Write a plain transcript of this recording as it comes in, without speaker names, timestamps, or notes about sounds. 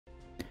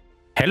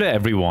Hello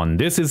everyone,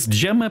 this is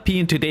Jamapi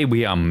and today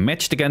we are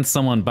matched against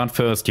someone, but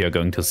first you're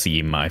going to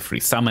see my free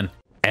summon.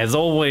 As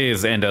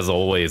always,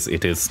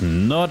 it is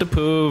not a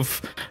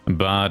poof,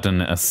 but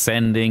an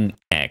ascending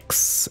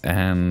X.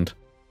 And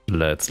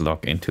let's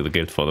log into the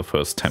guild for the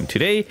first time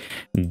today.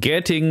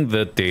 Getting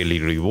the daily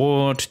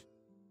reward.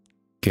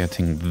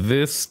 Getting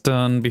this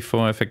done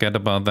before I forget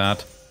about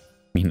that. I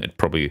mean, it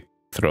probably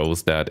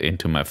throws that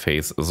into my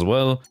face as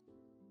well.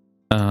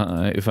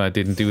 If I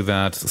didn't do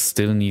that,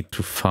 still need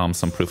to farm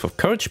some proof of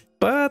courage,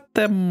 but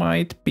there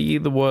might be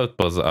the world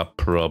boss up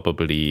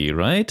probably,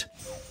 right?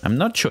 I'm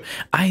not sure.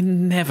 I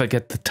never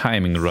get the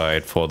timing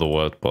right for the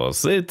world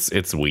boss.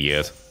 It's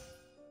weird.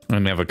 I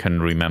never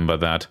can remember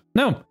that.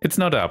 No, it's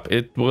not up.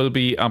 It will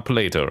be up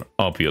later,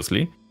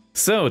 obviously.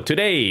 So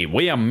today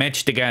we are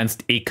matched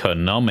against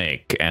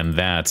Economic, and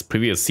that's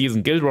previous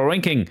season Guild War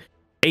ranking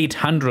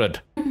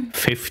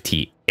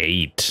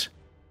 858.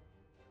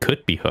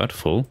 Could be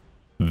hurtful.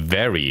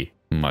 Very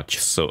much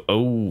so.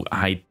 Oh,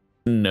 I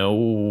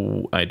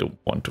know. I don't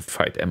want to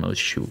fight ML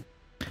Shu.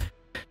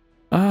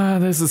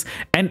 This is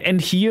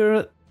and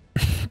here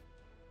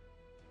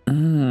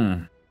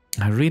I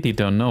really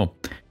don't know.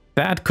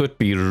 That could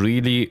be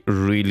really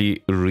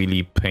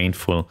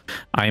painful.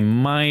 I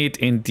might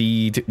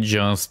indeed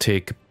just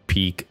take a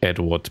peek at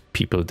what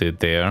people did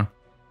there.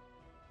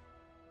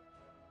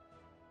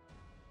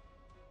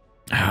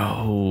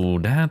 Oh,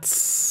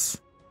 that's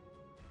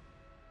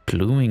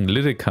Blooming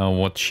Lydica,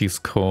 what she's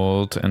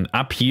called, and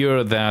up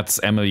here that's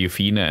Emil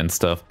Euphina and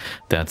stuff.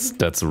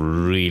 That's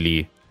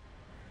really,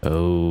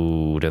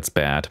 oh, that's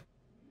bad.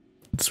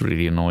 It's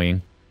really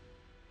annoying.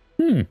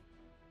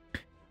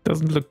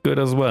 Doesn't look good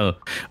as well.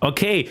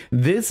 Okay,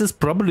 this is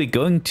probably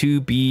going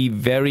to be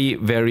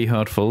very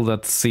hurtful.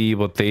 Let's see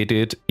what they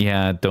did.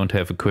 Yeah, don't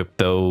have equipped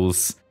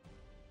those.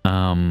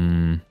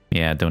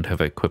 Yeah, don't have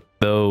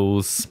equipped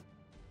those.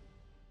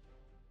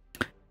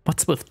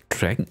 What's with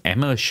Dragon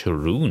Emma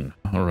Sharoon?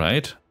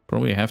 Alright,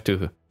 probably have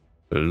to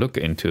look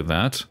into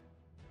that.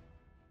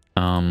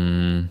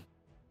 Yeah,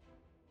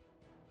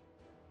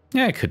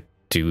 I could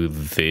do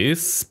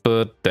this,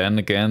 but then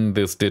again,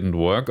 this didn't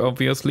work,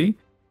 obviously.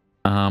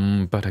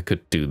 But I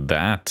could do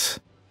that.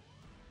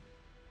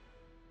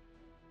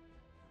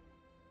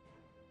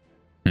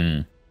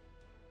 The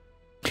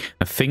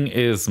thing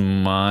is,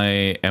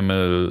 my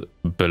ML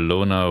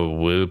Bellona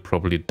will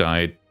probably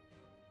die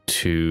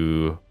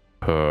to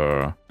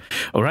her.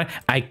 Alright,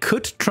 I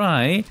could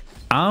try,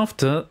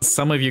 after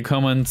some of your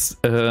comments,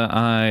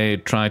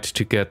 I tried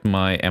to get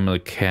my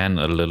ML can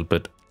a little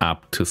bit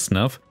up to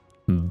snuff,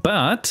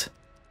 but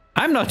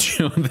I'm not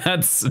sure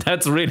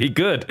that's really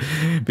good,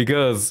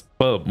 because,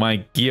 well,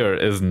 my gear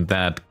isn't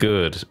that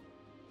good.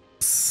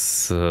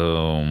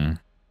 So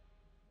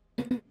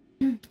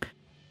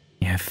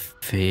yeah, I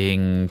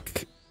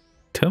think,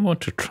 do I want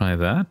to try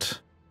that?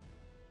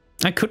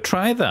 I could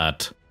try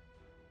that.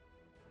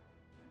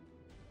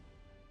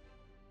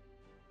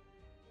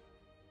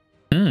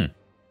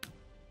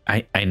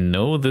 I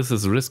know this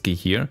is risky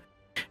here.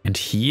 And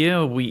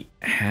here we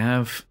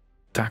have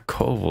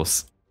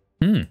Darkovus.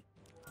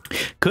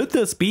 Could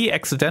this be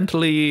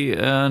accidentally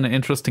an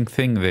interesting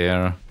thing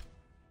there?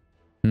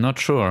 Not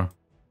sure.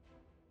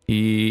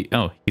 He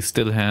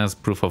still has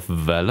proof of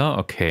valor,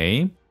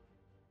 okay.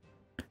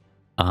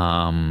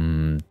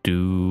 Do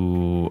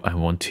I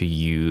want to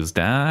use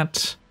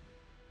that?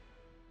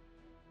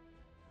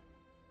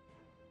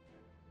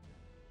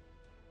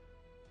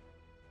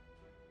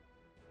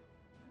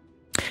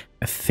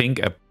 I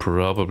think I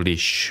probably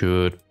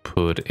should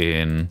put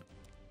in.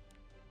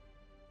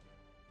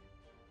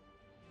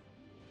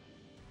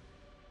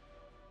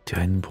 Do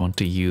I want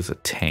to use a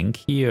tank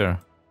here?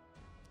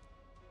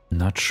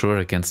 Not sure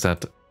against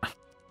that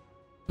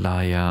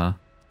Laya.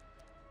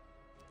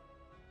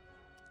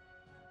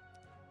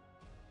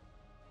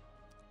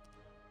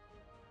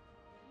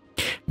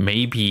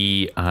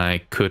 Maybe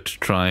I could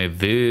try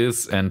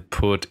this and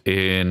put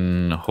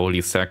in Holy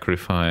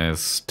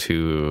Sacrifice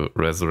to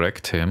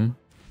resurrect him.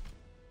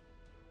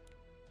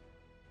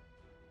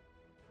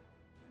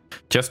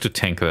 Just to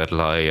tank that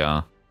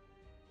Laya.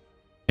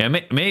 Yeah,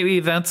 maybe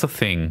that's a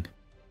thing.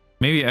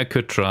 Maybe I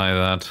could try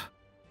that.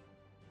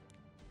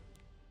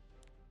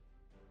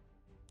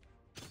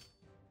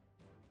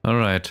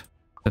 Alright,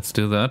 let's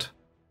do that.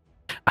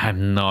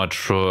 I'm not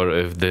sure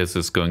if this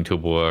is going to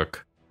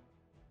work.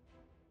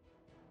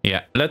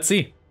 Yeah, let's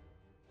see.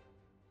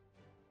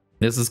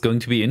 This is going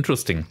to be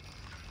interesting.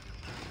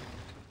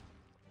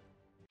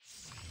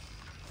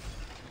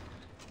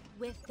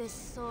 With this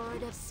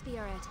sword of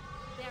spirit,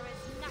 there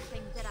is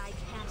nothing that I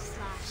can't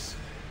slash.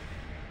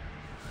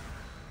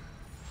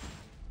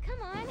 Come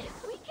on,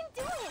 we can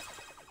do it!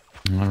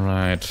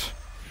 Alright.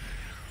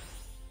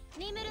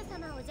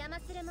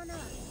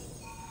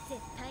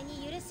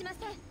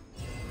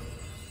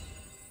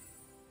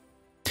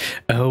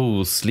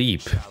 Oh,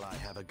 sleep. Shall I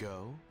have a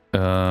go?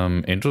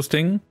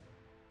 Interesting.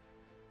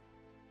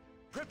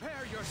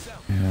 Prepare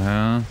yourself.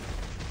 Yeah.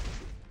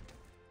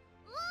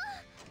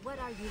 What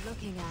are you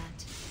looking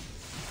at?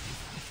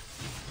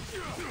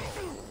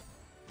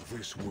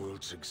 This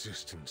world's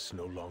existence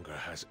no longer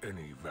has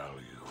any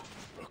value.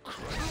 A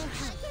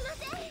crisis.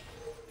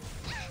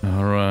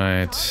 All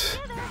right.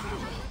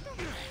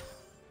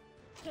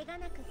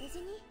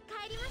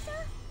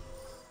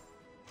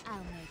 I'll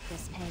make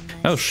this painless.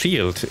 Oh,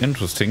 shield.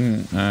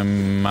 Interesting. I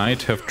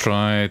might have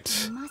tried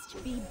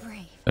Must be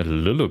brave. a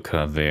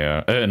Luluka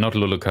there. Not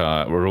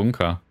Luluka,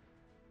 Runka.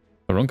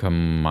 Runka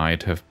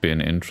might have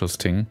been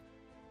interesting.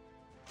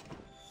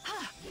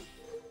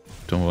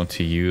 Don't want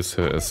to use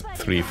her as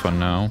 3 for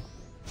now.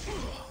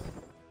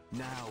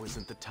 Now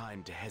isn't the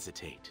time to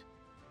hesitate.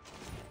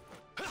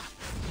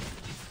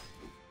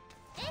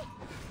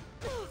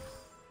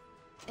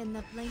 In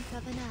the blink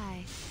of an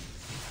eye.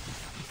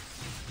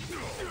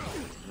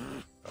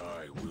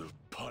 I will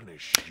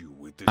punish you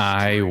with this.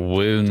 I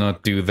will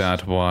not do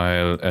that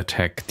while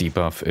attack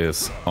debuff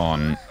is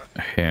on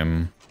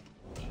him.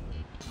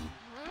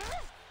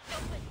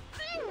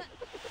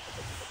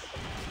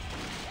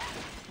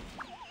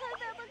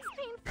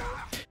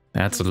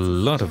 That's a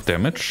lot of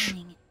damage.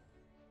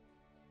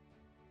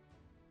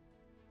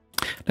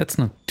 Let's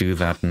not do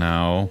that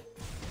now.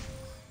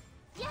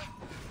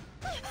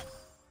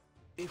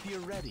 If you're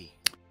ready,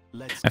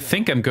 let's I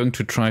think I'm going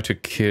to try to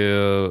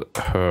kill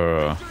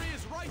her. Victory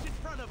is right in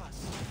front of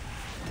us.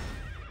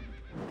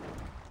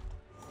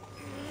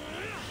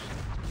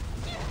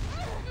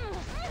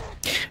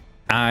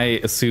 I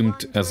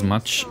assumed as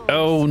much.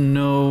 Oh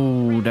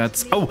no,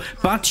 that's... Oh,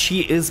 but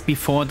she is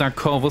before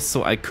Darkovus,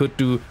 so I could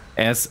do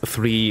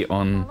S3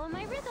 on Follow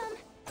my rhythm.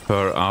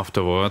 her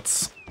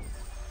afterwards.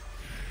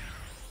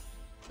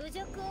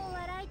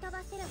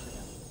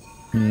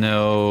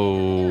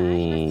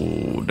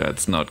 No,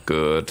 that's not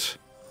good.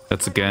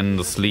 That's again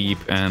the sleep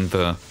and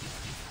the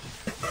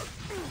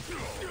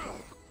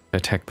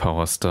attack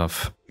power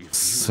stuff.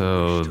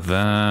 So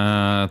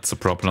that's a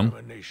problem.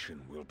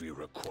 Determination will be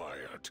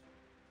required.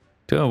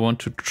 Do I want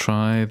to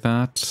try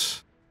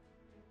that?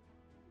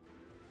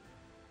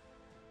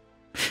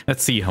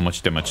 Let's see how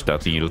much damage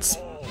that deals.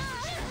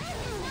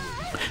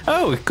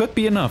 Oh, it could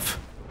be enough.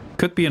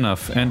 Could be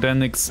enough. And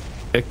then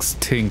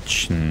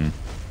extinction.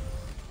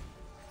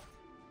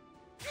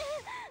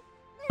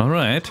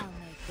 Alright. I'll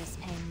make this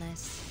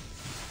painless.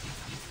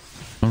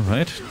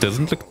 Alright.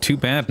 Doesn't look too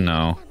bad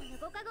now,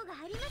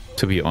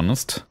 to be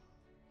honest.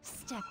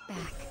 Step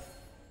back.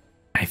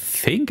 I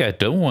think I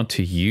don't want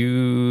to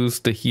use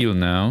the heal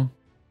now.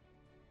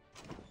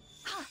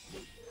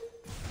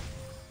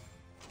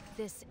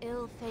 This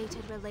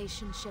ill-fated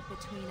relationship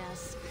between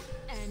us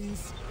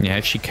ends. Yeah,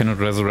 she cannot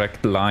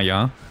resurrect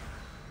Laya.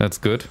 That's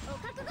good.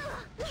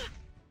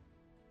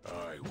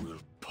 I will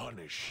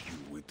punish you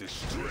with the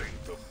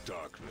strength of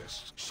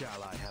darkness.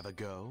 Shall I have a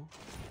go?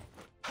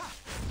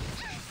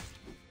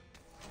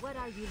 What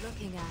are you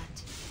looking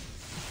at?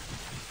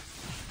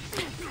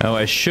 Oh,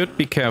 I should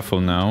be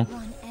careful now.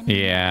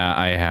 Yeah,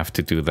 I have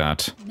to do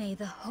that. May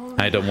the whole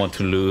I don't want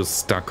to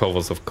lose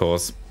Darkovus, of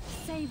course.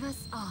 save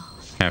us all.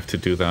 Have to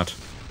do that.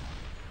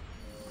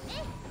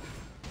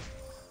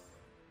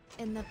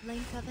 In the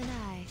blink of an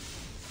eye.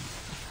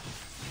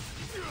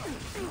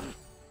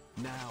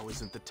 Now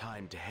isn't the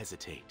time to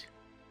hesitate.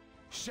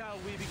 Shall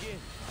we begin?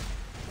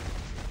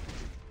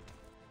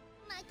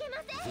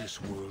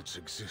 This world's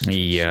existence.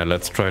 Yeah,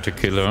 let's try to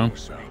kill her.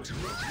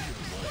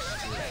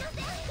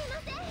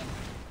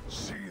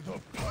 See the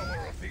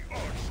power of the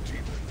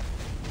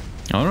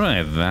archdemon.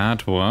 Alright,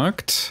 that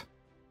worked.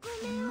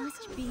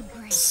 Must be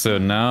brave. So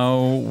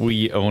now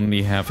we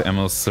only have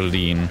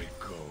Celine.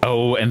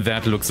 Oh, and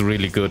that looks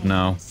really good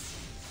now.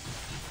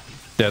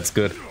 That's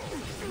good.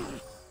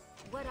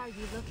 What are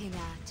you looking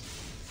at?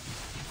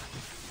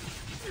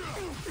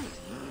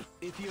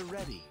 If you're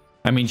ready.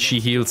 I mean, she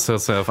heals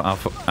herself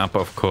up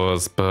of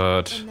course,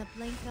 but... In the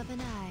blink of an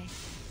eye.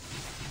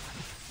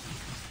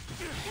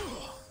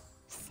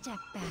 Step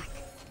back.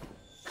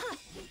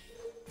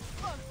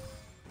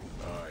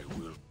 I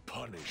will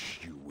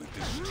punish you with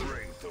the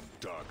strength of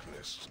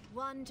darkness.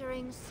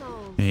 Wandering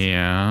souls.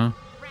 Yeah.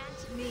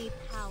 Grant me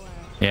power.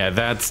 Yeah,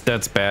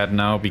 that's bad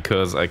now,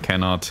 because I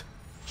cannot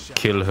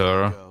kill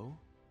her Go.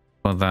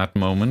 for that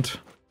moment.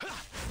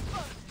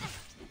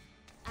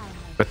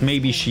 But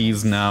maybe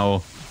she's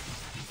now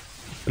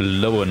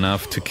low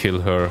enough to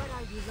kill her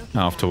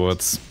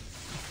afterwards.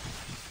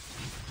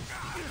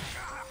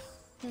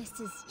 This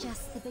is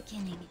just the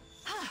beginning.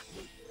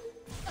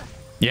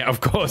 Yeah,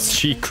 of course,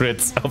 she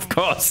crits, of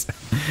course.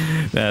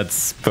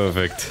 That's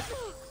perfect.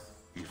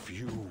 If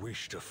you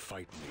wish to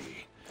fight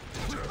me,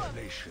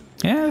 determination.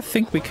 Yeah, I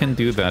think we can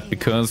do that,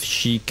 because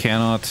she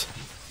cannot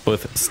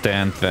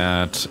withstand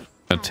that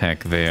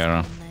attack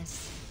there.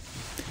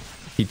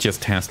 He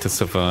just has to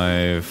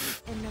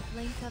survive. In the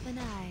blink of an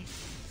eye.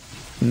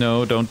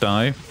 No, don't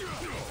die.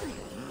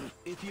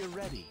 If you're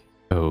ready.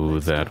 Oh,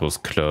 that was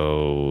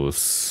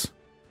close.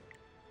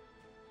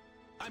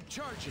 I'm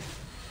charging.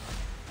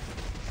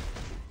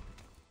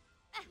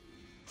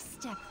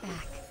 Step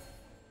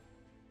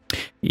back.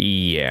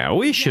 Yeah,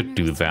 we should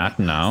do that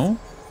now.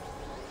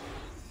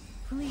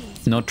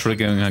 Please. Not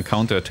triggering a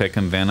counterattack,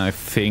 and then I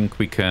think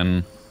we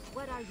can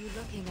What are you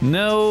looking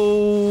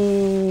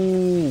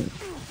No!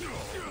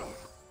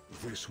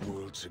 This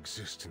world's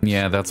existence.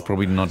 Yeah, that's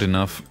probably not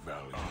enough.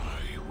 I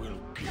will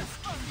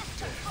gift you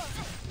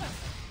death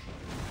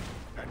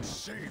and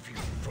save you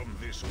from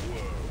this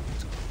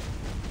world.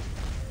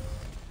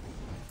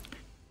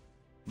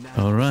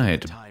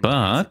 Alright,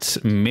 but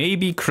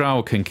maybe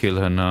Crow can kill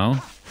her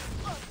now.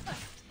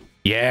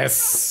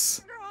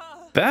 Yes!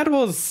 That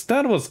was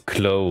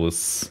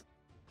close.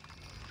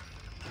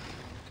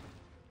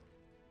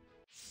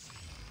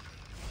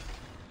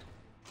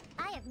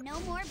 I have no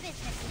more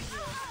business with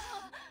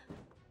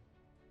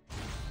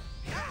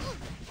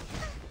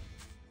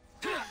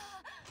you.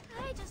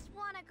 I just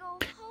want to go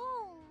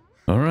home.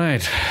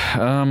 Alright,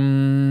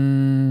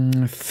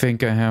 I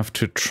think I have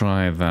to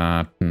try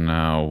that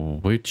now.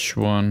 Which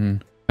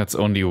one? That's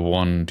only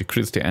one.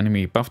 Decrease the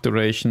enemy buff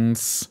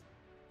durations.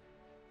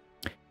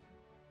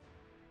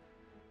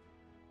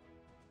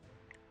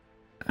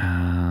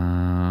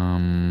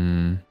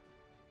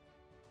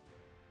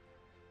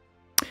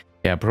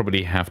 Yeah,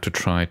 probably have to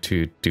try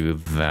to do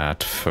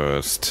that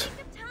first.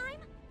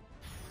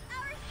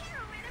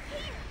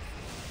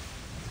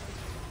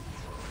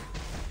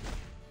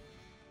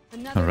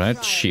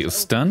 Alright, she is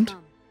stunned.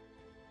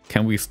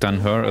 Can we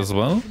stun her as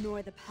well?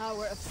 Ignore the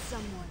power of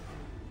someone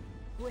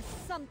with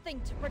something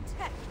to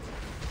protect.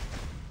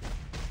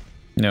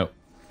 No.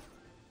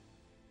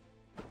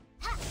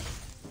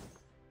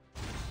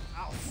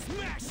 I'll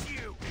smash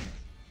you.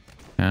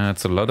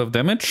 That's a lot of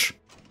damage.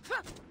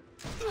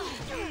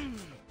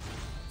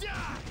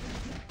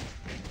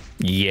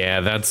 Yeah,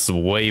 that's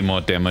way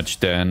more damage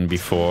than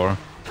before.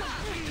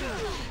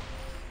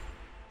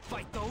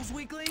 Fight those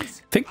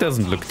weaklings. I think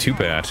doesn't look too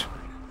bad.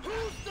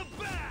 Who's the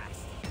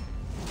best?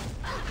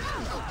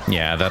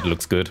 Yeah, that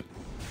looks good.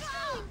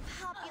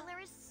 Popular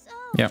is so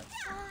Yeah. fast.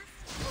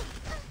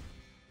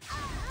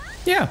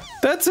 Yeah,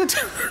 that's it.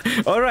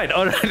 Alright.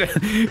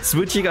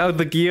 Switching out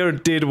the gear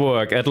did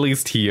work, at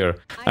least here.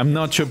 I'm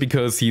not sure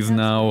because he's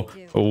now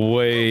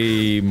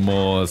way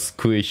more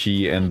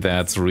squishy and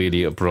that's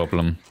really a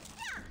problem.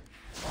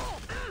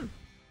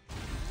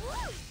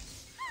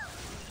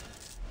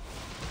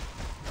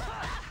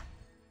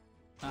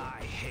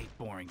 I hate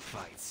boring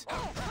fights.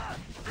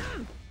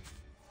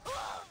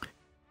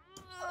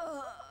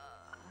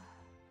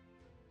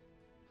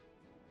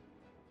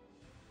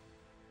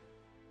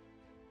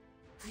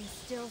 I'm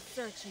still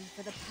searching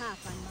for the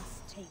path I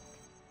must take.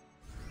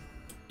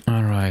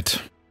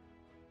 Alright.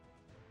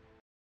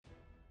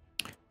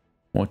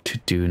 What to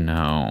do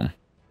now?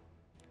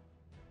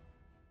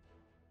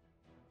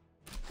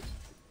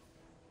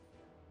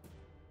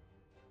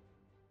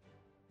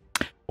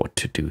 What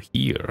to do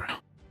here?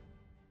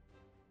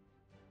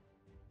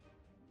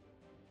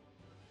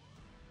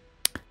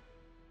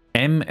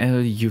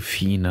 ML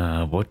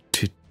Euphina, what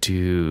to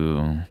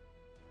do?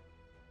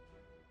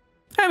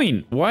 I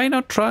mean, why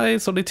not try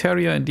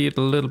Solitaria indeed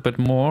a little bit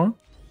more?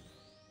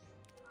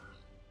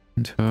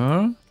 And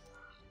her?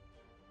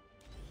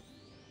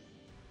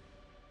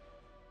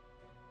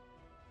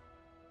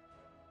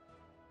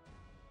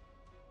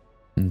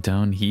 And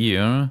down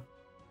here,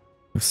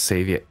 with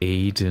Savior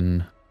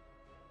Aiden.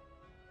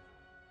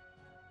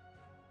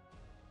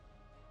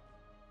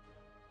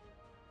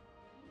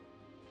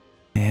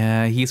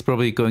 Yeah, he's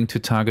probably going to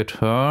target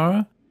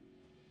her.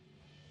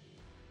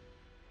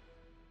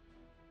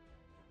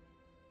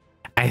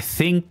 I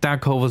think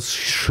Dark Horse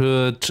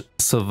should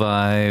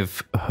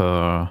survive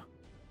her.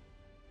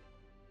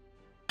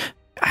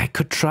 I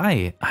could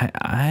try.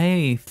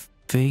 I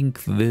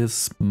think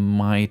this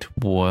might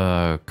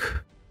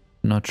work.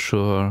 Not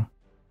sure.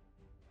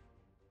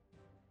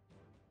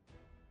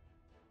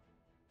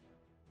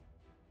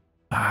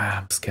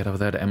 I'm scared of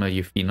that ML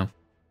Euphina.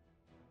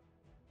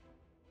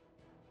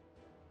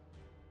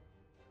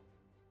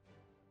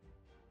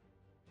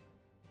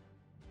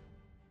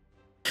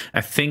 I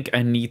think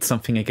I need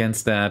something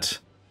against that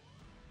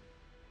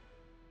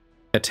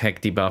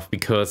attack debuff,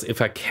 because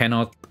if I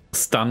cannot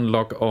stun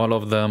lock all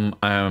of them,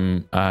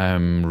 I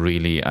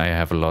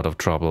have a lot of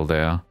trouble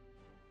there.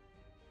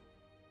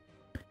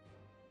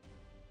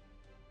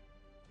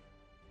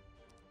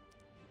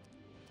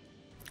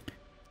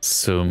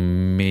 So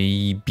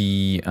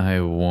maybe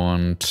I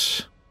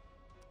want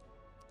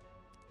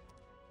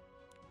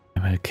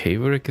ML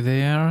Kaverick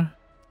there.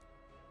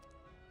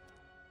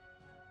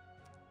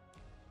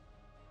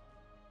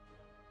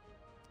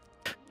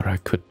 Or I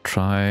could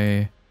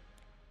try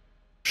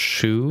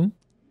Shu.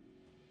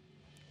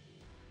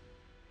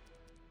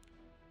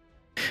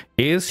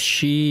 Is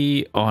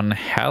she on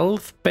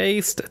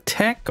health-based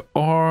attack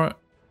or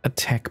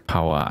attack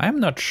power? I'm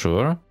not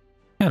sure.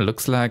 Yeah,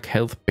 looks like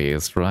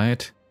health-based,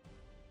 right?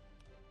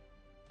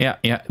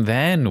 Yeah,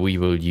 then we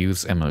will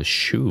use ML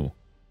Shu.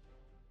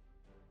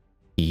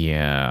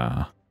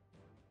 Yeah.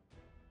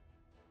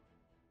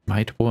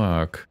 Might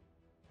work.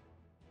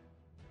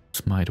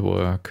 This might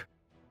work.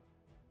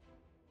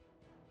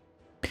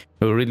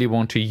 I really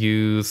want to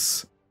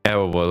use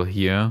Arrowwell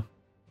here.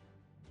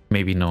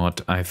 Maybe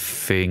not. I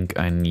think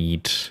I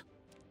need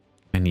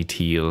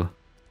heal.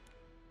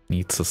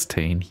 Need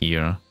sustain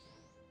here.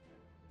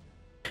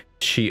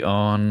 She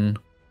on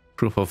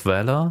Proof of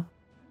Valor?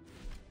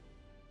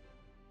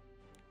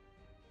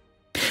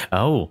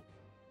 Oh.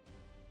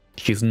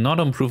 She's not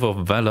on Proof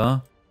of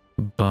Valor,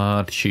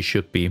 but she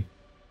should be.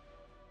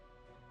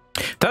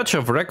 Touch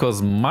of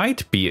Records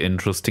might be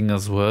interesting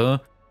as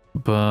well,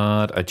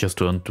 but I just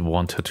don't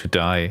want her to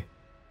die.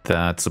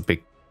 That's a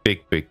big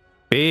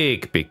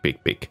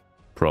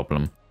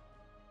problem.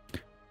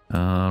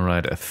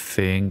 Alright, I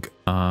think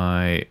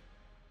I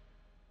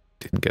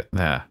didn't get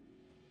there.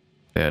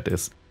 There it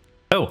is.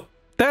 Oh,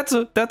 that's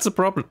a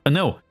problem.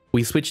 No,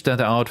 we switched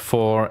that out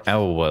for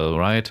Elwell,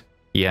 right?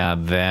 Yeah,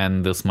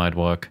 then this might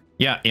work.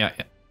 Yeah.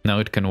 Now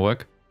it can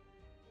work.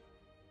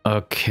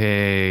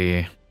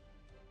 Okay.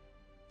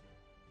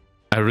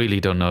 I really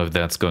don't know if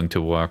that's going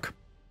to work.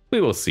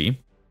 We will see.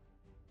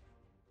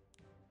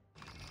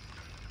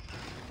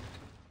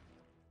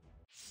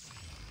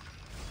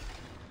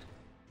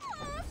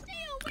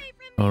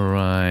 All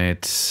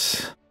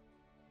right.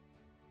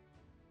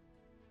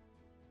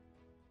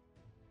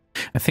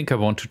 I think I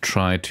want to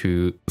try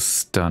to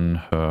stun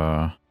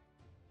her.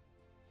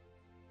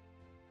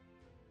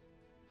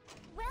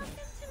 Welcome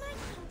to my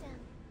kingdom.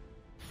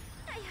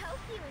 I hope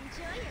you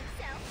enjoy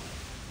yourself.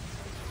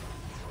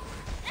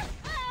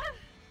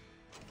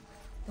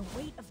 The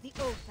weight of the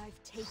oath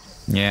I've taken.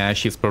 Yeah,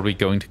 she's probably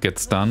going to get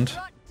stunned.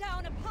 Brought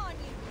down upon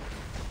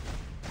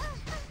you.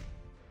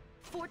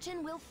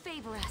 Fortune will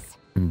favor us.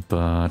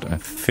 But I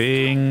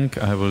think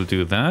I will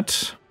do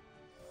that.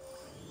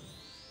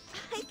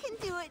 I can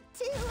do it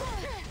too.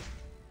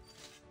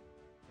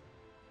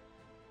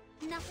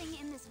 Nothing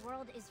in this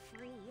world is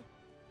free.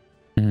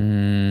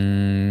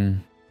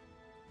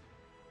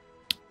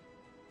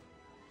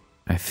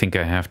 I think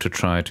I have to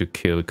try to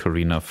kill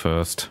Karina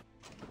first.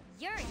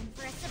 You're in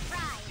for a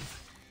surprise.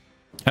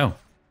 Oh,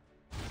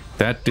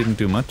 that didn't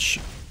do much.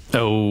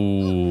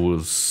 Oh,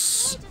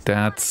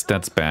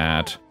 that's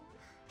bad.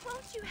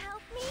 Won't you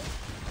help me?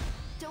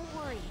 Don't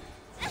worry.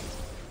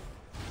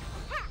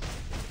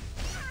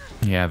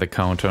 Yeah, the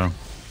counter.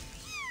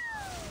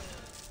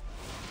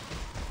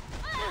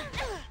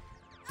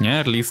 Yeah,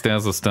 at least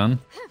there's a stun.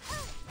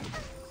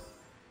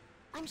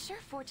 I'm sure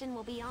Fortune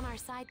will be on our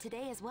side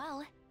today as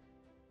well.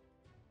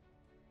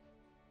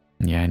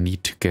 Yeah, I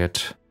need to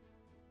get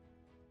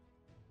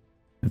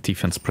a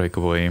defense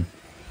breakaway,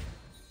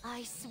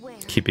 I swear,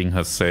 keeping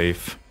her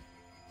safe.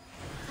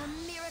 a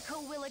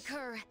miracle will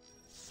occur.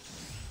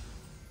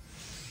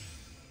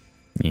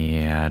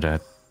 Yeah,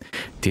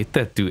 did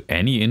that do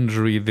any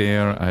injury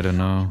there? I don't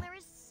know. There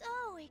is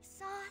so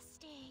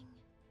exhausting.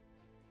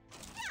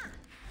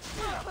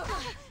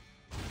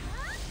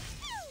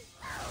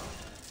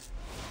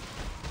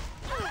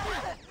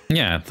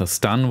 Yeah, the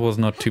stun was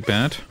not too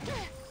bad.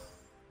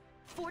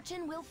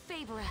 Fortune will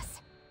favor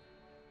us.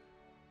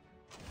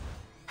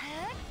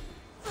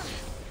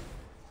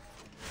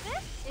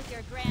 If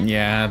your grand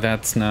Yeah,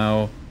 that's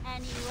now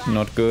and you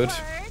not like good.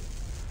 words,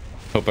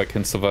 Hope I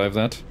can survive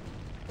that.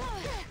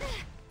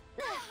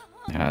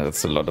 Yeah,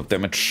 that's a lot of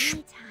damage.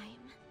 anytime.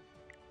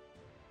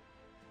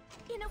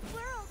 In a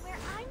world where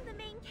I'm the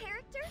main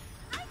character,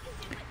 I can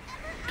do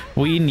whatever I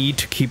We need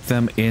to keep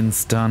them in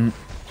stun.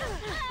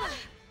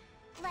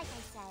 Like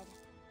I said,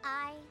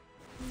 I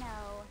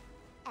know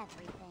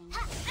everything.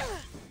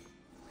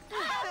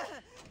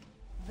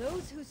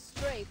 Those who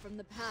stray from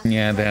the path.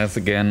 Yeah, there's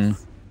again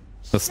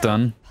the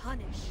stun.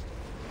 Punished.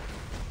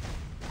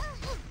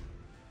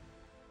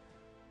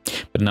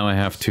 But now I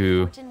have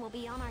to Fortune will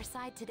be on our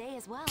side today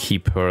as well.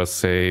 keep her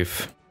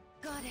safe.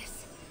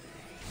 Goddess.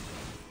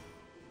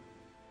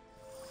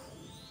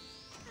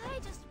 I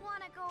just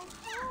want to go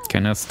home.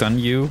 Can I stun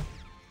you?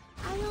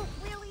 I don't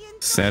really enjoy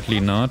Sadly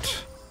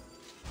not.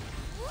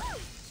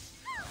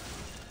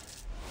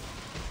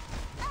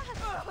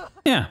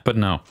 Yeah, but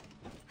no.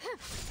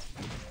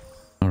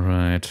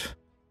 Alright.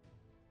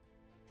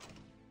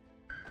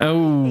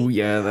 Oh,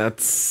 yeah,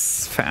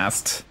 that's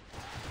fast.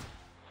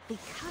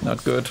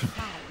 Not good.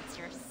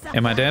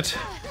 Am I dead?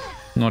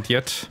 Not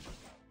yet.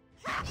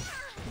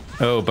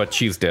 Oh, but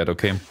she's dead,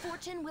 okay.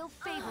 Fortune will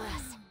favor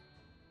us.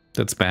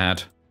 That's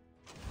bad.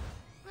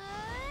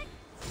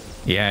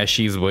 Yeah,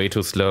 she's way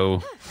too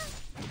slow.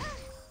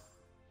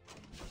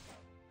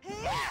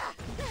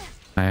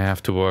 I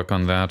have to work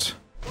on that.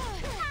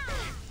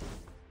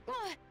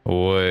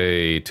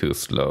 Way too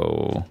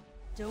slow.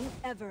 Don't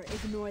ever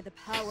ignore the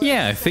power.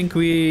 Yeah, I think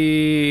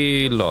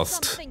we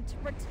lost. Something to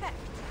protect.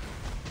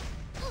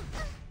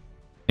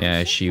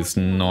 Yeah, she's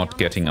not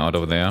getting out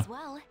of there. As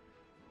well.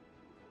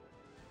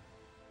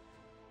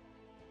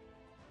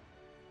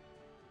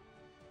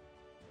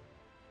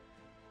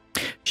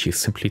 She's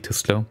simply too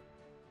slow.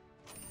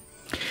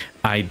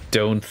 I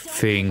don't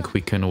think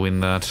we can win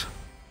that.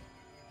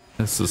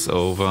 This is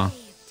over.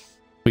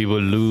 We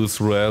will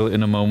lose Rel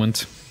in a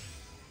moment.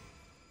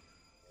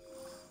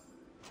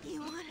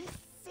 You want to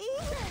see?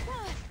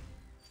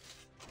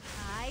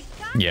 I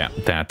got Yeah,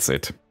 that's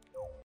it.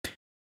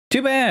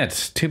 Too bad,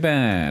 too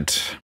bad.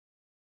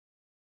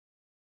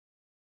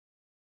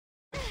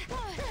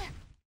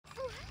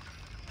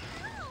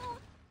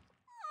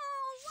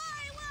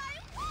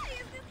 Why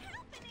is this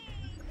happening?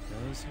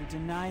 who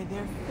deny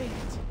their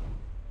fate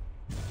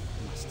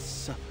must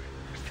suffer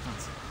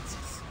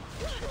consequences.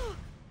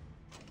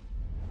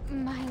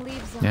 My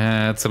leaves are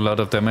Yeah, it's a lot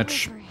of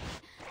damage. quivering.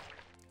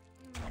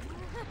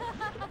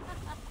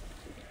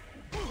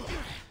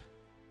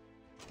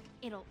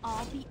 It'll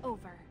all be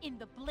over in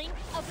the blink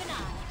of an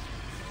eye.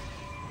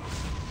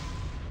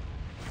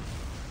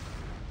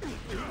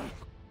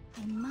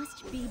 I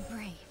must be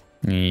brave.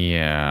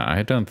 Yeah,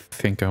 I don't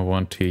think I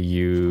want to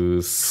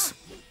use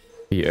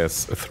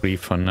PS3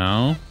 for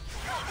now.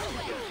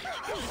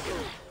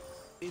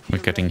 If We're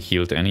you're getting ready,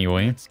 healed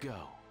anyway. let's go.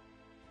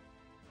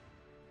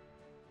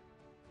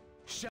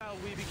 Shall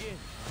we begin?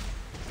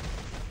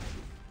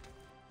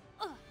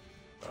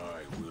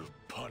 I will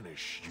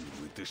punish you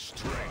with the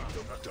strength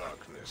of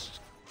darkness.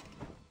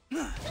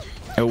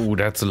 Oh,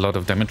 that's a lot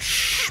of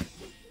damage.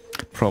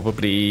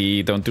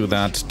 Probably don't do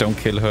that. Don't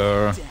kill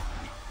her.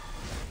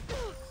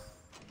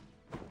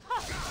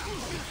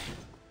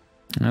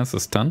 That's a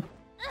stun.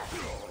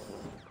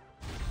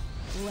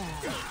 Well,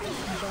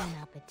 bon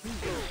appetit.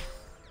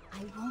 I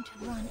won't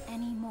run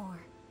anymore.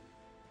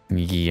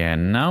 Yeah,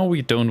 now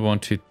we don't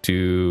want to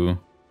do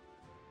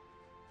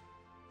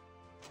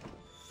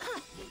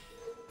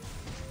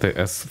the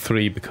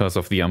S3 because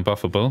of the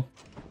unbuffable.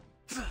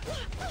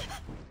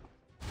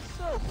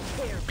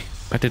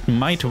 But it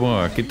might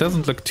work. It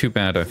doesn't look too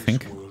bad, I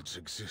think. This world's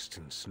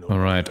existence no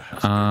Alright, longer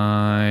has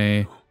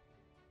any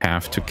I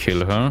have to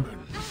kill her.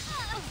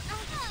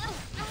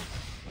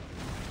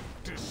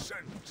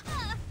 descent.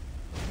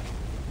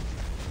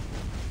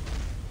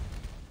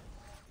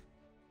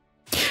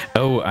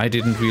 Oh, I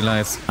didn't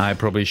realize I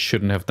probably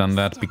shouldn't have done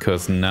that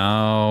because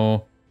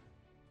now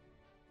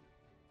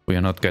we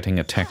are not getting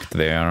attacked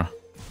there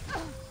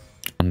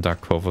on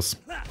Dark Corvus.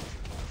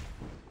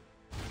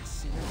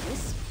 Consider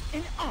this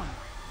an honor.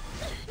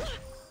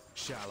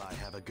 Shall I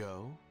have a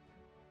go?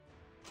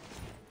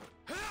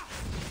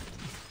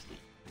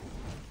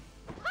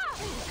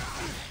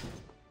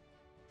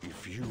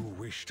 If you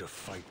wish to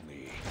fight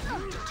me,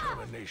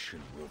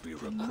 determination will be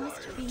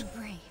Must be required.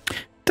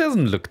 brave.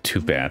 Doesn't look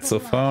too bad so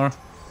far.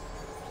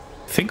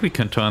 I think we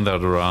can turn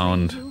that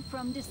around. You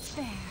from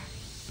despair.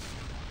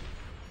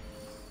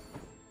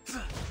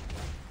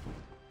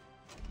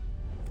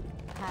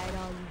 Hide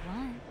all you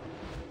want.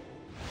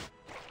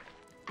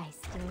 I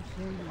still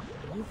hear you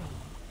breathing.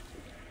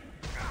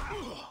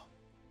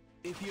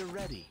 If you're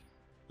ready,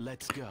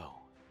 let's go.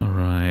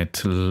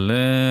 Alright,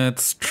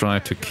 let's try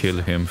to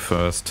kill him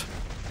first.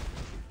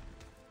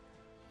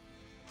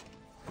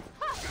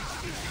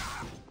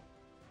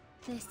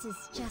 This is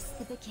just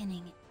the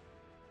beginning.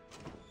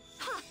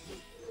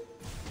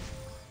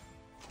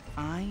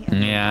 I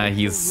am Yeah, the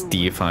he's ruler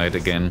deified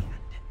of again.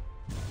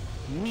 this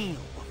land. Kneel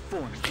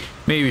before me.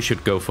 Maybe we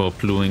should go for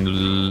bluing.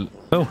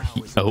 Oh,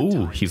 Now isn't the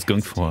time he's to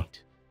going for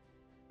hesitate.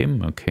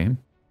 him. Okay.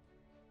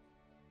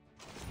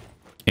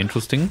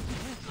 Interesting.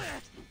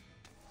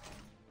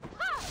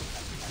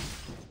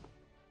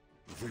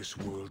 This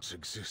world's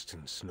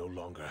existence no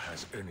longer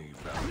has any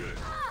value.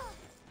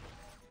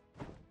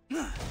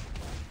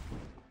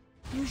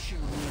 You sure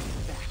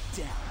will back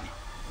down.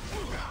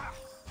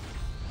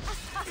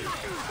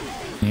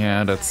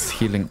 Yeah, that's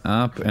healing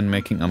up and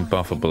making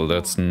unbuffable.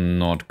 That's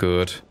not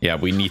good. Yeah,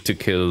 we need to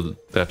kill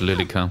that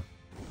Lilica.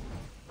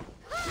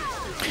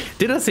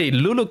 Did I say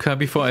Luluka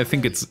before? I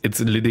think it's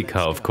Lilica,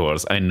 of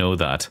course. I know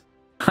that.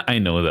 I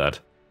know that.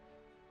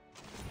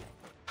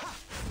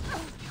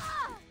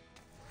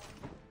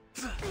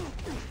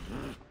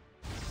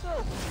 So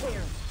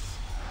careless.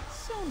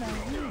 So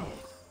naive.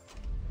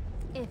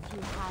 If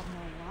you have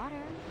no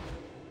water,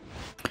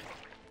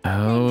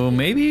 Oh,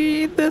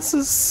 maybe this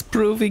is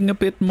proving a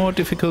bit more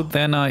difficult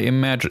than I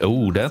imagined.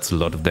 Oh, that's a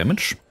lot of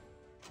damage.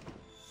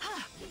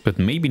 But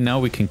maybe now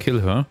we can kill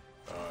her.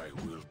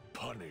 I will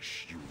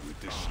punish you with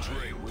the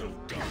strength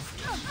of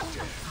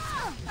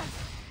darkness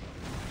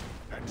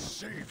and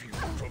save you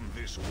from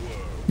this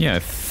world. Yeah, I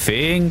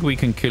think we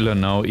can kill her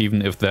now,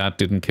 even if that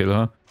didn't kill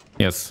her.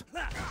 Yes.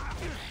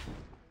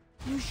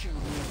 You sure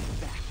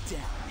will back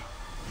down.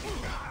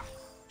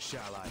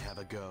 Shall I have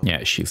a go?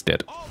 Yeah, she's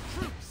dead. All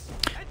troops,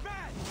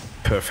 advance!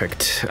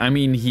 Perfect. I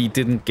mean, he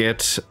didn't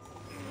get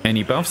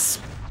any buffs,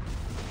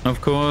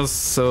 of course,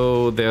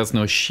 so there's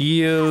no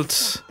shield.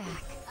 back.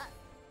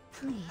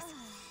 Please.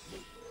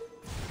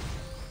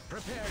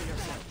 Prepare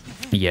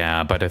yourself.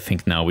 Yeah, but I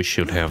think now we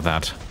should have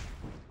that.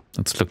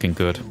 That's looking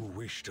good. You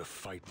wish to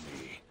fight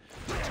me,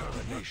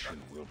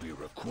 determination will be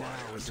required.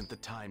 Now isn't the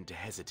time to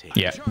hesitate.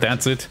 Yeah,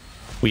 that's it.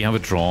 We have a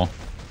draw.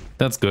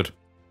 That's good.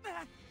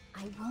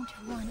 I won't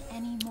run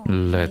anymore.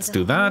 Let's May do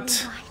the that.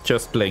 holy light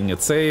Just playing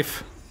it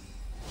safe.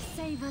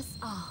 Save us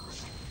all.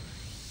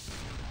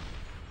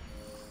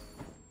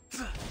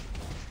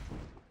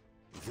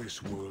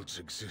 This world's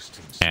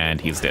existence And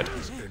he's dead.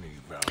 has any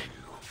value.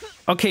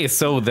 Okay,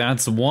 so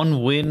that's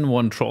one win,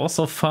 one draw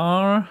so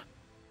far.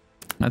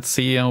 Let's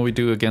see how we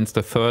do against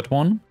the third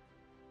one.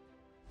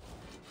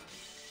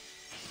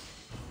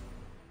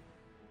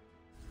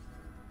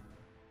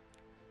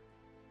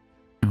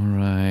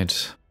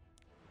 Alright.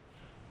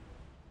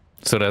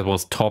 So that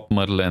was top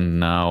model and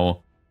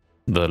now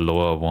the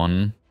lower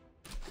one.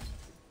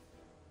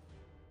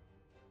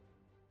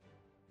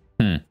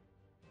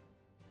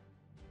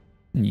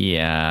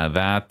 Yeah,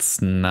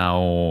 that's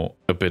now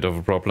a bit of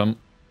a problem.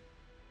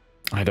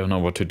 I don't know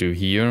what to do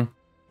here.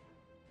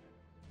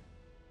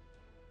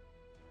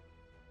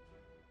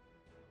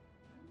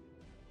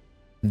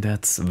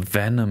 That's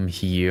Venom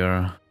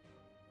here.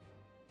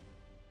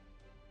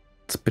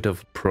 It's a bit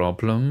of a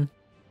problem.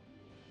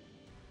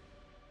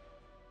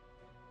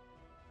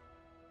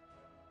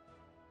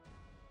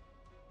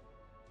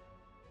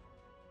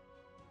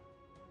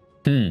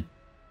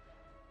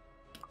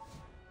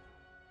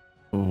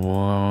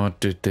 What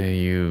did they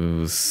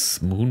use?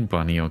 Moon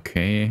Bunny,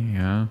 okay,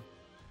 yeah.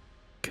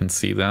 Can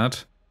see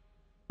that.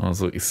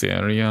 Also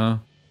Isaria.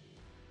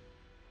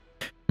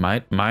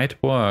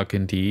 Might work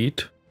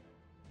indeed.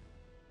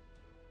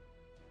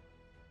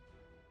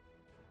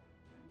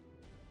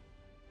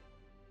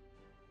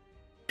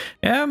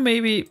 Yeah,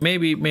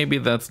 maybe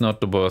that's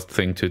not the worst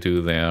thing to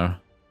do there. I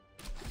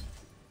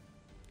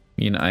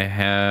mean, I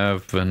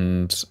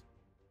haven't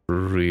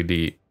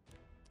really...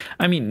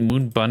 I mean,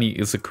 Moon Bunny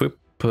is equipped,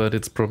 but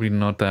it's probably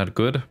not that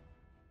good.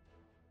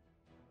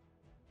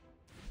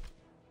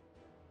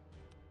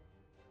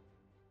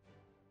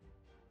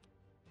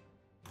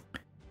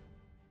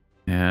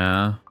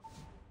 Yeah.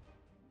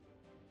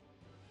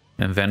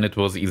 And then it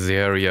was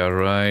Isaria,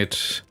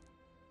 right?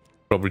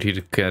 Probably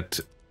to get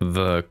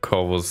the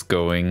Corvus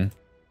going.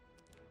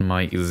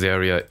 My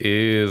Isaria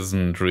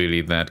isn't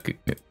really that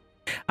good.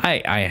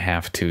 I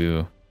have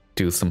to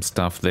do some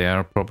stuff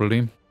there,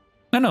 probably.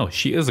 No,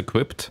 she is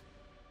equipped.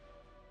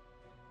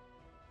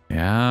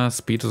 Yeah,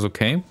 speed is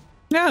okay.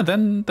 Yeah,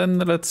 then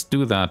let's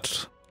do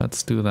that.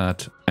 Let's do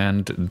that.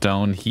 And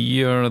down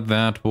here,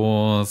 that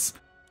was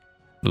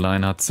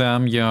Leinhard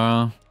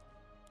Samya.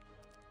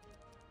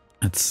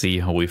 Let's see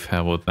how we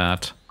fare with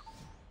that.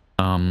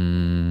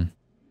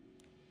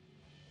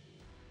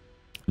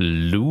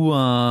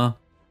 Lua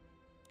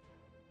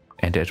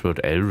and Edward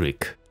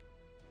Elric.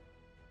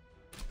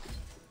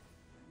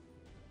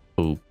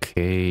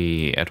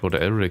 Okay, Edward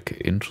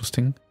Elric,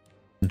 interesting.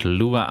 And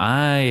Lua,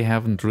 I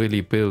haven't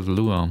really built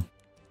Lua.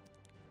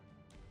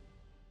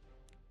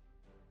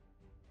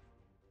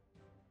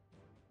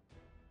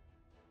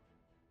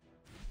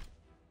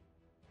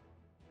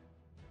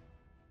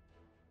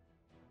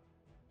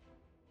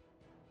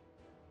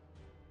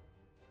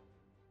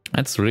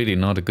 That's really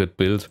not a good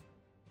build.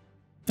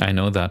 I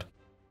know that.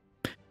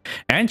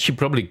 And she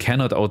probably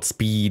cannot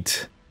outspeed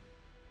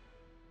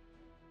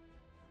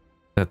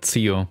that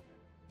Theo.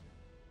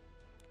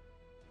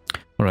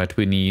 Alright,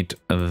 we need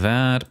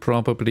that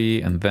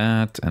probably, and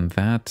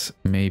that,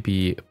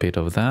 maybe a bit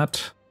of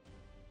that.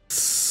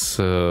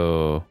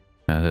 So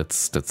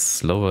that's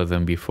slower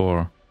than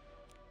before.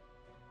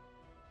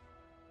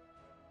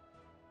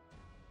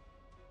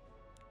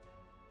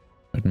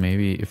 But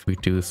maybe if we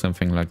do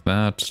something like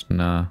that,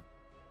 nah,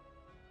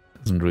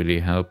 doesn't really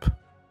help.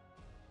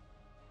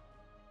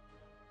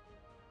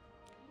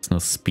 There's no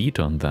speed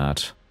on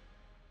that.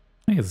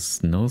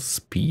 There's no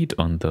speed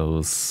on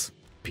those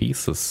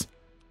pieces.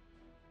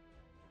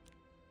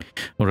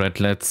 Alright,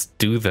 let's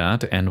do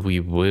that and we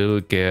will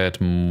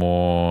get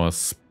more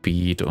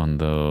speed on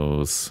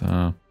those.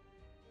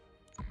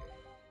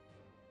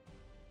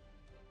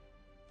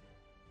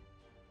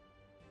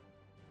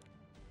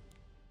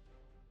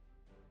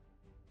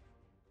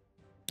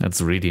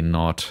 That's really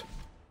not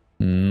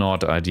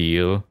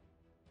ideal.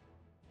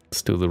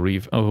 Let's do the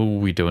reef. Oh,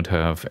 we don't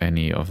have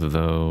any of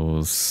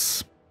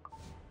those.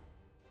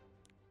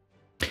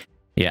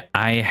 Yeah,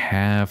 I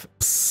have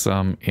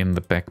some in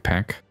the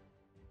backpack.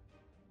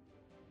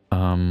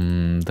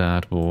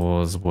 That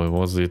was, where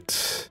was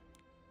it?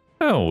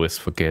 I always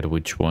forget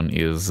which one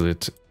is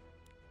it.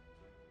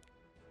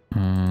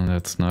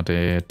 That's not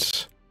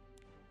it.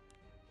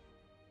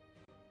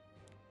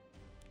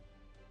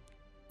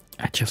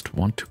 I just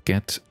want to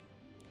get...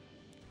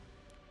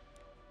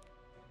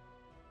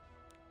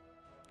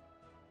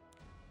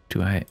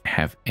 Do I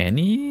have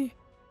any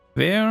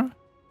there?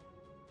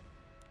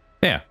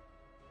 There.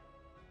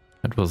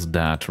 That was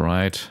that,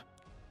 right?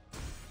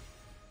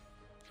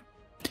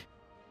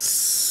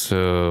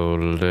 So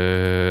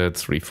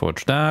let's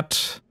reforge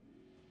that.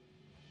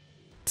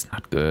 It's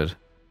not good.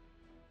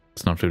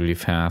 It's not really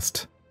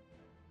fast.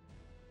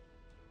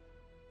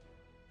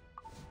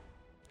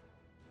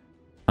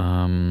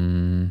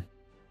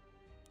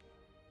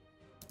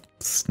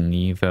 It's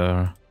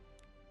neither.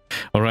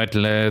 All right,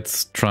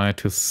 let's try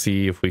to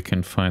see if we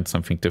can find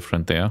something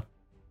different there.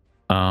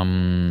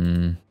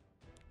 Yeah,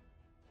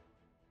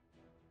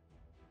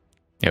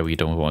 we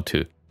don't want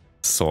to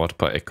sort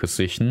by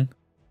acquisition.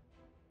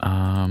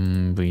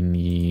 We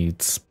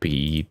need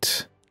speed.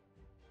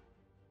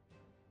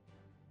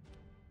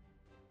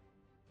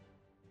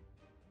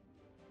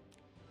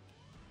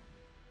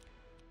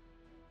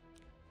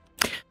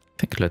 I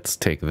think let's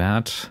take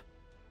that.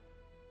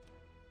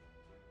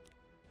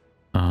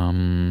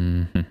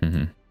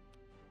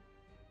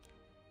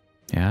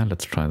 Yeah,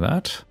 let's try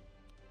that.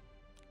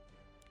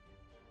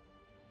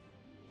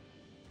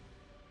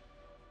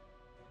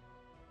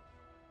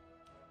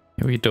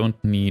 We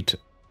don't need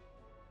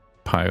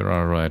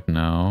Pyra right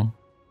now.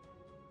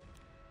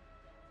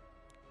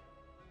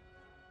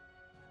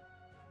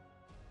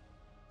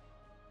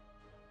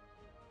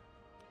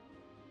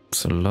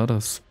 It's a lot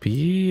of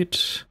speed.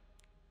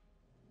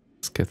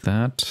 Let's get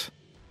that.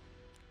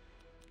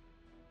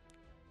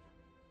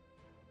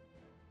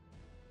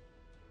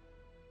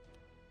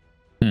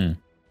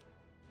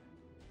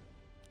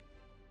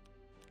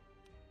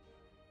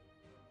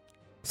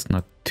 It's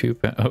not too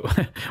bad.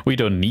 Oh, we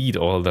don't need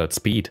all that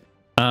speed.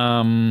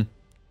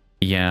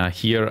 Yeah,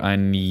 here I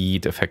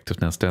need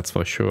effectiveness, that's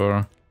for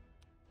sure.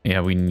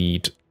 Yeah, we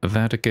need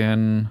that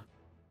again.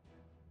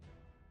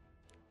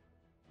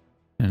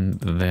 And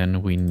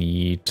then we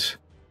need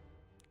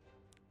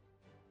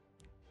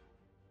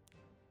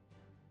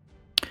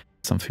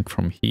something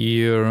from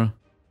here.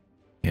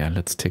 Yeah,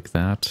 let's take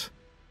that.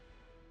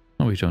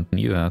 Oh, we don't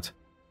need that.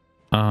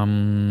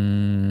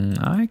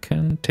 I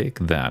can take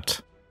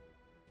that.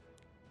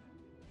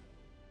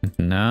 And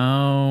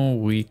now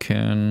we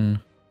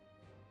can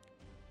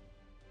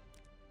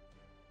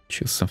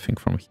choose something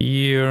from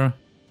here.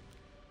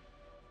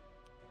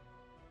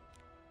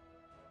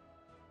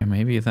 Yeah,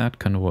 maybe that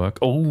can work.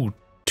 Oh,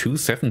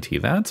 270,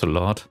 that's a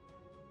lot.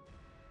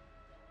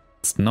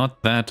 It's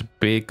not that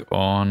big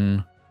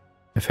on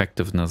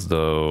effectiveness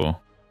though.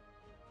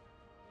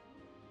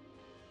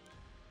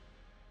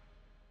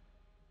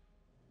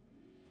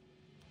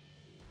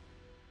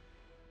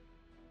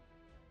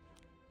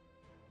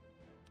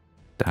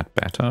 That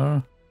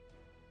better?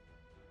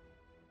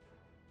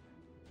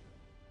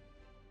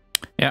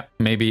 Yeah,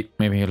 maybe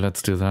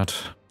let's do that.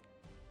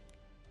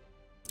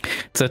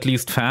 It's at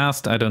least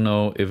fast. I don't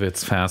know if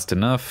it's fast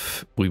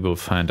enough. We will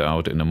find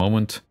out in a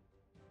moment.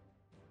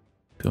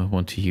 Do I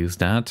want to use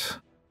that?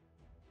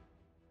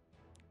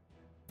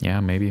 Yeah,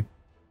 maybe.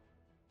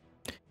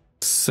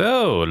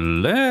 So,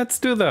 let's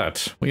do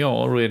that. We are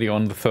already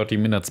on the 30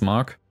 minutes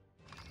mark.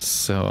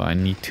 So I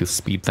need to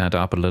speed that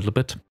up a little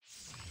bit.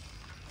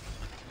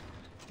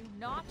 Do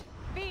not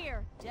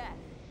fear death.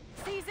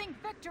 Seizing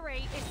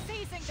victory is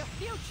seizing the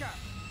future.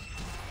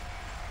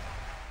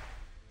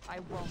 I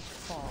won't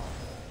fall.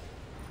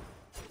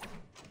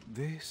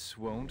 This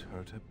won't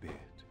hurt a bit.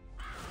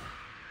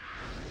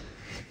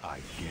 I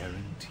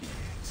guarantee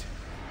it.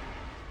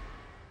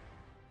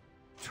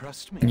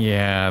 Trust me.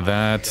 Yeah,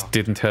 that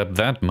didn't help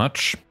that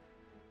much.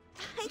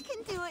 I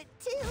can do it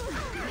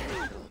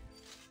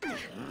too.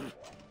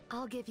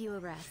 I'll give you a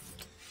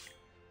rest.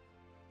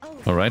 Oh,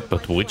 Alright,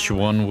 but which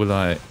one will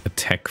I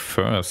attack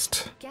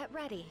first? Get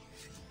ready.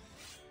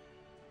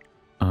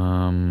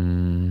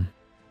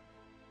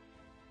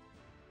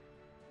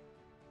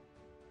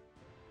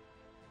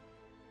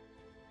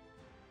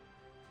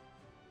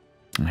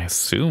 I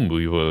assume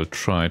we will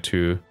try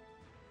to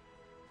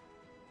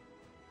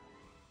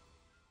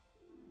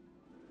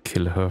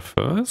kill her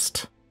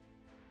first.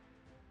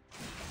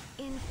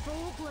 In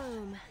full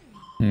bloom.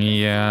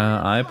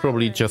 Yeah, I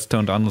probably just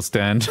don't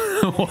understand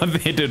what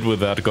they did with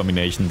that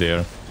combination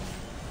there.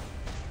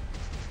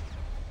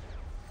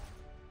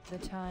 The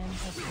time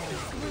has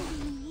come. Will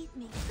you meet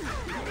me?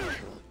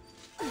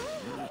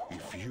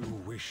 If you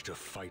wish to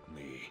fight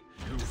me,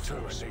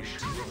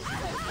 determination.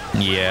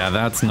 Yeah,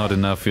 that's not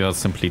enough. You're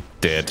simply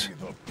dead.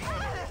 The power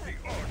of the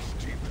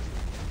archdemon.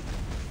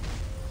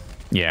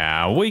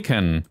 Yeah, we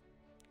can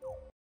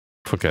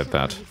forget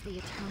that. Leave the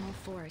eternal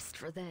forest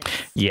for this.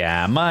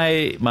 Yeah,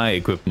 my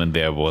equipment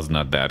there was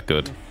not that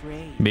good.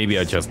 Maybe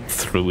I just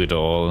threw it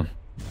all.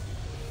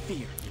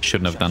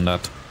 Shouldn't have done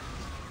that.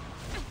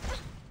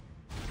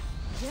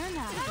 You're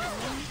not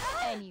going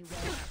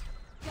anywhere.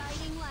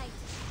 Guiding light,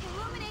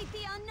 illuminate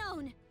the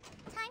unknown.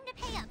 Time to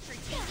pay up for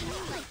taking you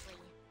lightly.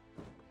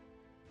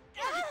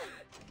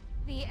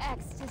 The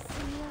ecstasy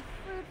of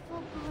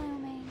fruitful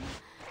blooming.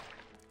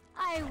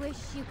 I wish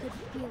you could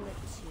feel it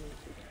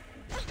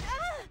too.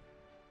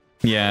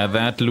 Yeah,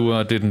 that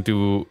lure didn't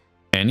do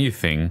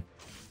anything.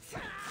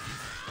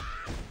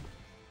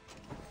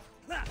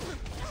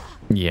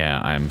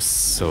 Yeah, I'm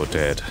so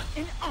dead.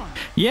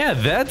 Yeah,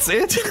 that's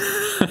it.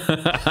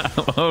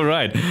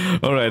 Alright,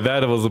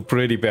 that was a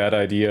pretty bad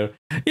idea.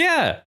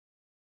 Yeah,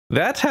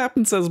 that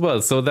happens as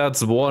well. So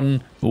that's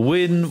one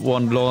win,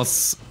 one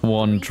loss,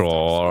 one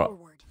draw.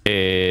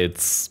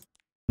 It's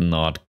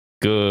not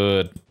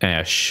good.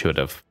 I should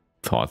have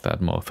thought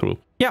that more through.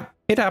 Yeah,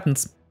 it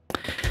happens.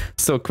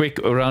 So quick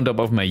roundup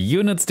of my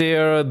units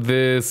there.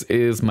 This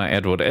is my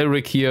Edward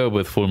Elric here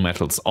with Full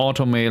Metal's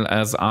Automail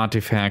as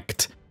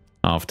artifact.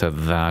 After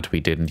that we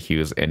didn't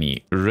use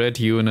any red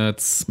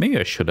units. Maybe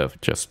I should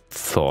have just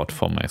thought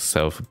for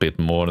myself a bit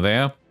more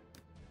there.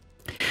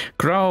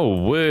 Crow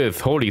with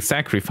Holy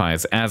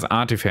Sacrifice as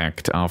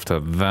artifact. After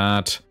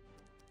that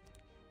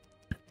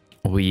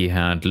we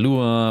had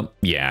Lua.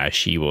 Yeah,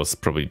 she was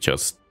probably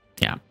just,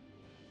 yeah,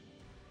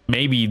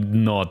 maybe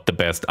not the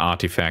best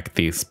artifact.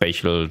 The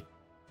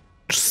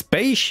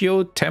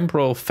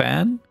spatio-temporal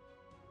fan.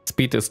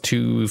 Speed is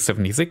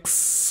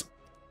 276.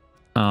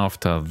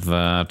 After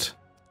that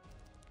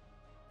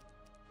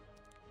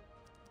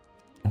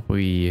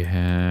we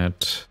had,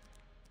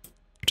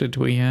 what did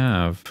we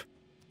have?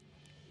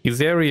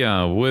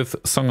 Isaria with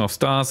Song of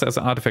Stars as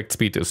artifact,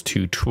 speed is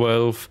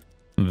 212.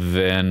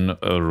 Then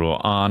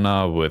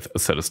Roana with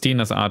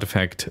Celestine as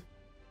artifact,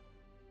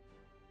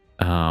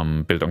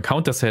 built on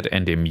counter set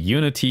and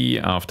immunity.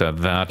 After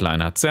that,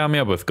 Lionheart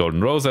Zermia with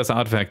Golden Rose as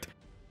artifact,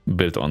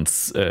 built on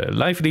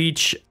Life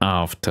Leech.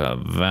 After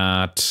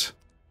that,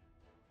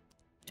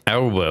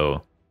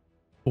 Arrowell.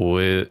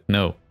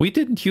 No, we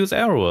didn't use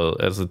Arrowell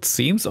as it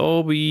seems,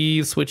 or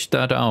we switched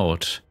that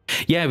out.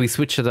 Yeah, we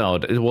switched it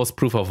out. It was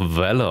Proof of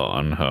Valor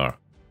on her.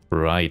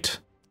 Right.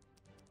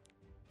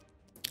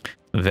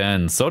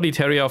 Then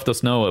Solitary of the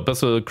Snow,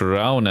 Abyssal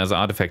Crown as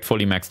artifact,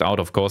 fully maxed out,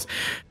 of course.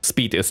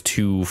 Speed is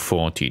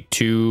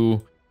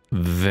 242.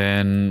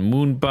 Then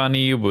Moon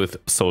Bunny with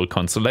Soul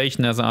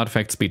Constellation as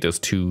artifact, speed is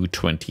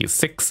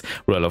 226.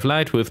 Royal of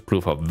Light with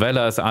Proof of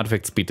Valor as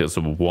artifact, speed is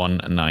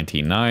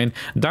 199.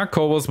 Dark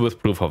Corvus with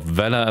Proof of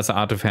Valor as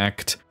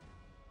artifact.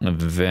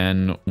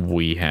 Then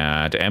we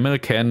had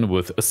Emilken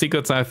with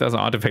Secret Scythe as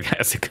artifact.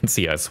 As you can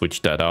see, I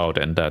switched that out,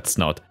 and that's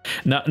not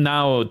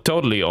now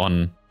totally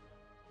on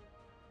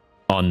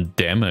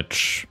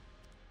damage.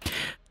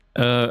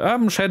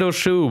 Shadow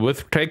Shoe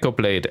with Draco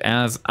Blade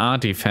as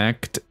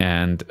artifact,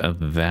 and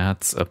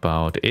that's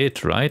about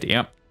it, right?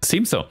 Yeah,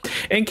 seems so.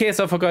 In case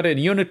I forgot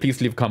any unit, please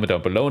leave a comment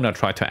down below and I'll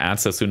try to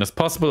answer as soon as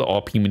possible,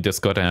 or ping me in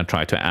Discord and I'll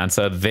try to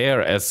answer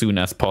there as soon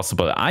as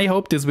possible. I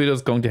hope this video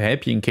is going to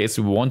help you in case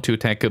you want to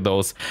tackle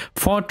those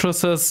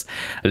fortresses.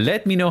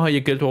 Let me know how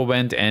your Guild War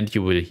went, and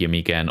you will hear me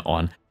again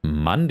on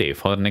Monday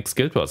for the next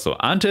Guild War. So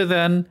until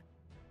then,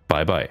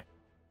 bye bye.